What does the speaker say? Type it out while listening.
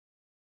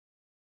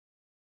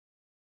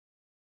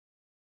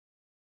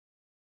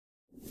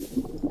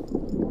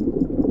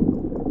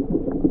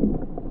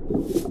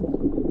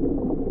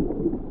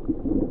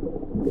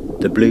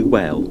The blue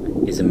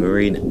whale is a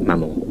marine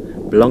mammal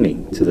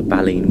belonging to the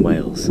baleen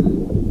whales.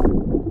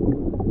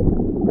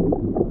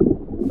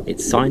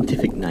 Its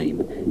scientific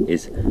name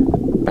is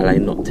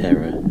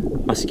Balaenoptera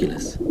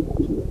musculus.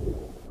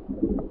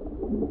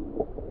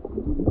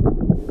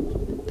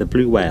 The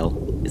blue whale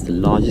is the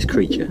largest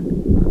creature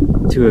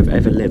to have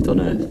ever lived on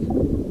Earth.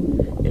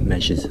 It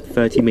measures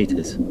 30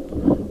 metres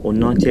or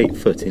 98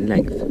 foot in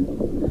length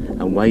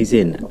and weighs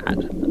in at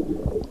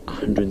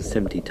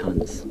 170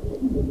 tonnes.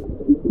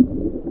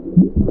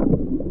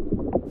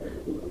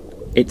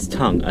 Its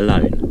tongue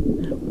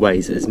alone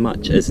weighs as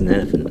much as an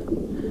elephant,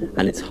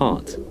 and its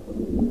heart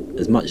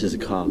as much as a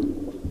car.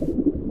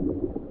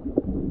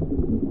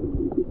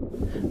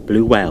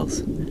 Blue whales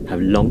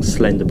have long,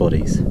 slender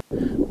bodies,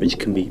 which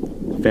can be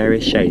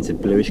various shades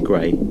of bluish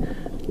grey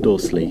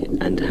dorsally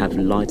and have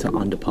lighter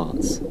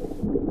underparts.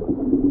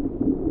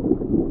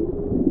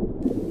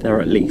 There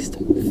are at least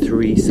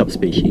 3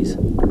 subspecies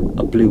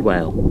of blue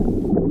whale.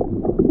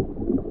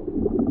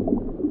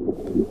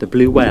 The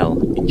blue whale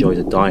enjoys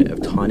a diet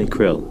of tiny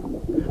krill,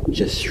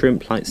 which are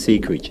shrimp-like sea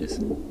creatures.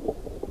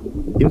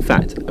 In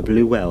fact, a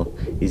blue whale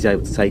is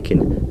able to take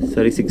in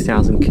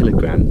 36,000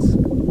 kilograms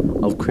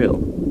of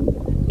krill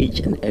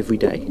each and every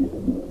day.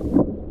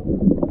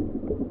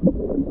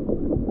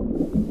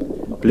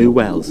 Blue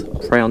whales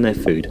prey on their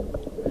food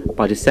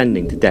by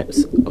descending to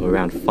depths of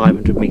around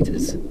 500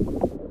 metres.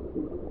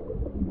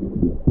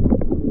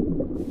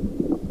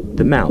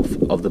 The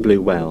mouth of the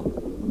blue whale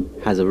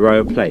has a row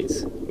of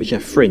plates which are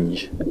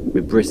fringed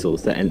with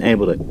bristles that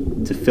enable it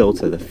to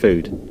filter the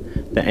food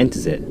that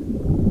enters it.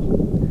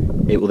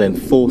 It will then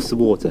force the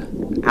water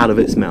out of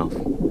its mouth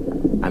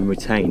and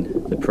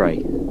retain the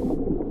prey.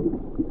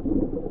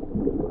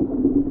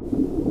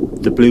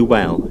 The blue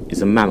whale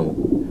is a mammal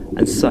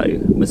and so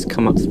must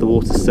come up to the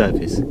water's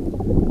surface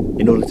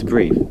in order to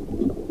breathe.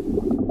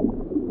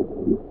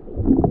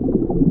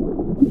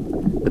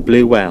 The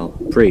blue whale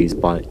breathes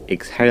by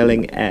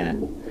exhaling air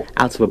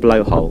out of a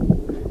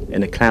blowhole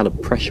in a cloud of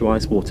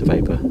pressurised water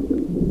vapour,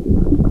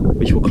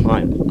 which will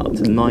climb up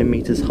to 9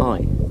 metres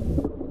high.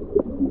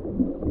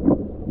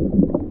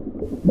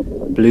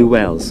 Blue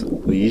whales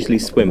will usually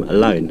swim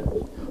alone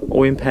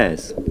or in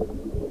pairs.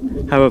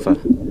 However,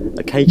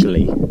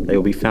 occasionally they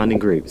will be found in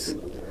groups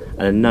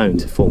and are known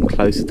to form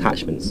close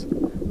attachments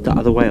to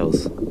other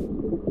whales.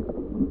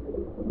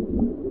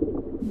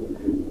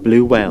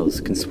 Blue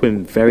whales can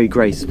swim very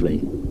gracefully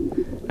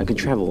and can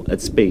travel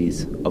at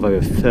speeds of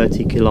over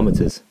 30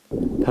 kilometres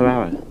per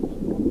hour.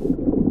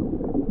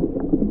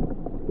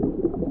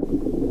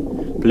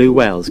 Blue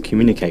whales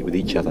communicate with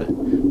each other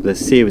with a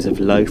series of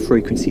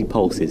low-frequency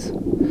pulses,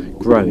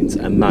 groans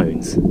and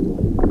moans,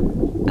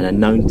 and are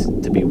known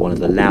to be one of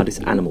the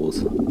loudest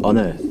animals on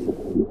Earth.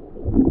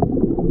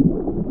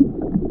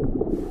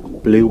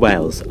 Blue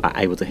whales are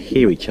able to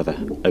hear each other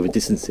over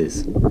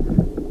distances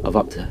of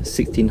up to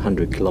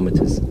 1,600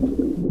 kilometres.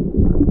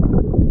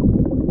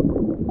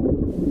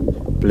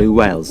 Blue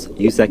whales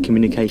use their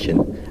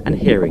communication and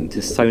hearing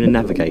to sonar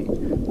navigate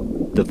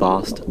the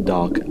vast,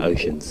 dark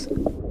oceans.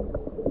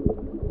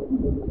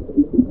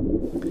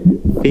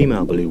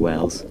 Female blue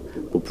whales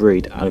will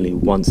breed only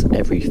once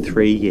every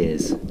 3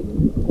 years.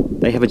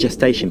 They have a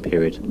gestation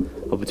period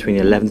of between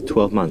 11 to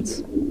 12 months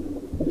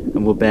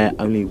and will bear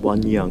only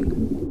 1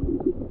 young.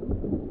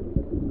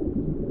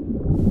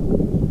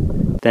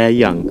 Their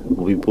young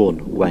will be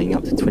born weighing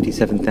up to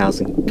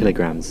 27,000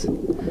 kilograms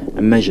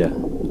and measure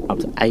up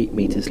to 8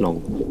 metres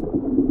long.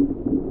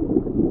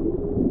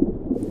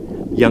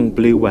 Young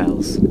blue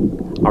whales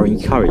are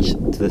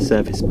encouraged to the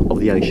surface of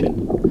the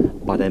ocean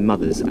by their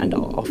mothers and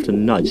are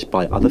often nudged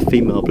by other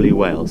female blue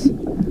whales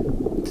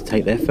to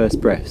take their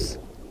first breaths.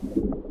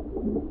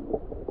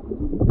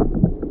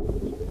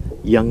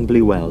 Young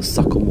blue whales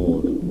suckle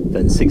more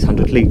than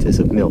 600 litres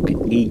of milk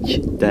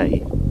each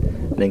day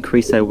and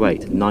increase their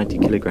weight 90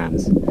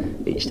 kilograms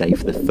each day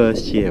for the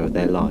first year of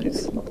their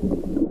lives.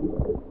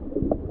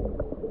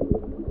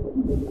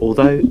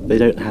 Although they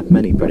don't have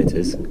many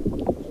predators,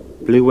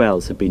 blue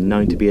whales have been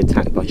known to be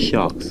attacked by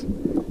sharks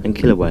and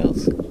killer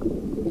whales.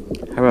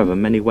 However,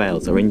 many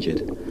whales are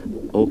injured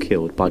or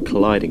killed by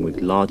colliding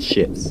with large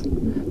ships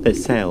that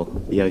sail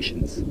the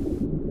oceans.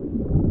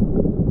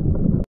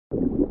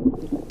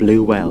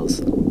 Blue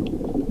whales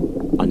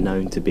are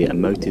known to be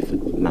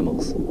emotive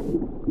mammals.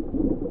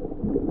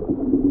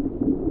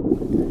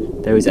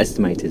 There is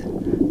estimated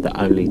that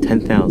only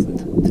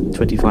 10,000 to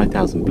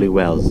 25,000 blue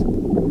whales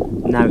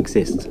now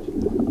exist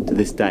to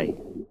this day.